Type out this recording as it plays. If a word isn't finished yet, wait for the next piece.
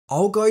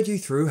I'll guide you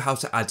through how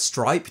to add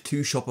Stripe to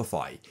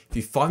Shopify. If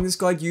you find this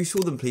guide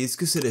useful, then please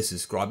consider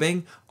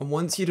subscribing, and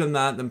once you've done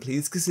that, then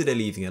please consider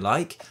leaving a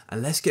like,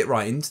 and let's get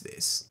right into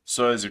this.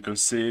 So as you can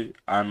see,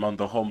 I'm on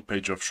the home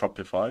page of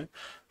Shopify,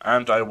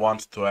 and I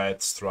want to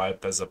add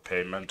Stripe as a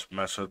payment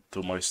method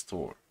to my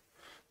store.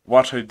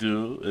 What I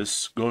do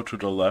is go to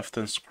the left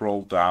and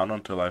scroll down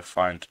until I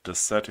find the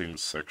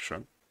settings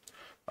section.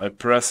 I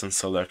press and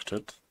select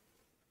it.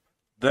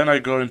 Then I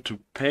go into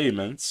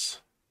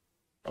payments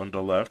on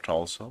the left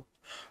also.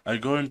 I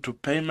go into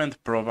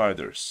payment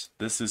providers.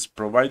 This is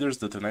providers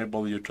that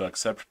enable you to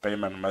accept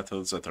payment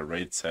methods at a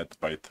rate set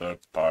by third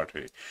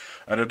party.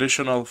 An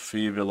additional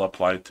fee will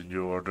apply to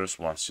new orders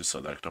once you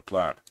select a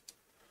plan.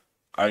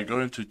 I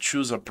go into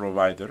choose a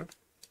provider.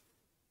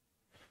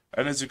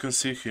 And as you can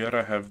see here,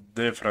 I have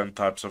different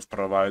types of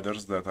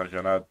providers that I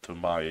can add to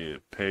my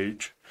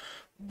page.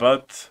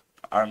 But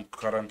I'm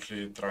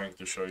currently trying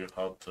to show you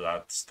how to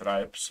add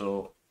Stripe.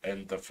 So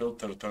in the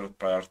filter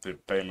third-party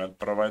payment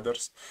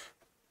providers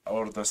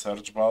or the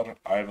search bar,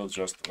 I will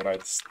just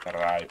write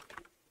Stripe.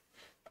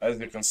 As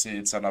you can see,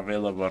 it's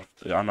unavailable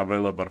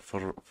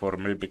for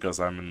me because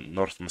I'm in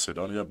North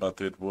Macedonia,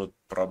 but it would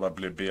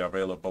probably be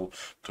available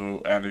to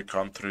any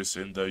countries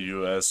in the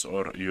US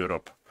or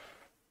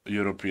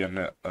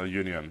European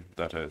Union,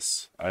 that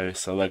is. I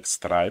select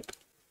Stripe,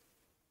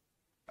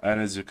 and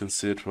as you can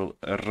see, it will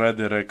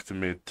redirect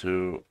me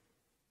to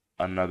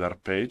another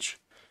page,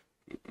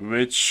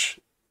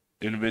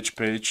 in which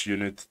page you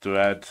need to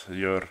add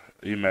your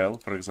email.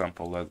 For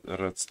example,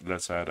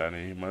 let's add an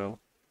email.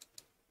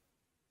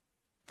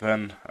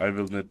 Then I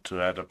will need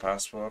to add a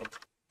password.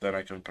 Then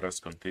I can press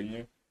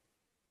continue,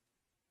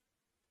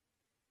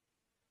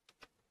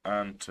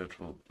 and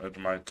it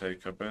might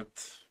take a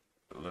bit.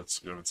 Let's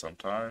give it some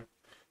time.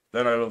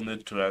 Then I will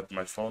need to add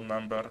my phone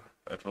number.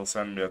 It will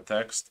send me a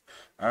text,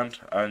 and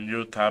a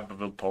new tab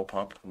will pop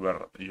up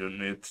where you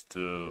need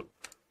to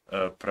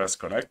press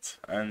connect,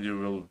 and you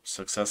will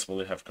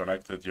successfully have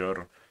connected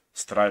your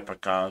Stripe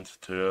account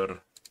to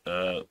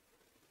your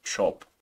shop.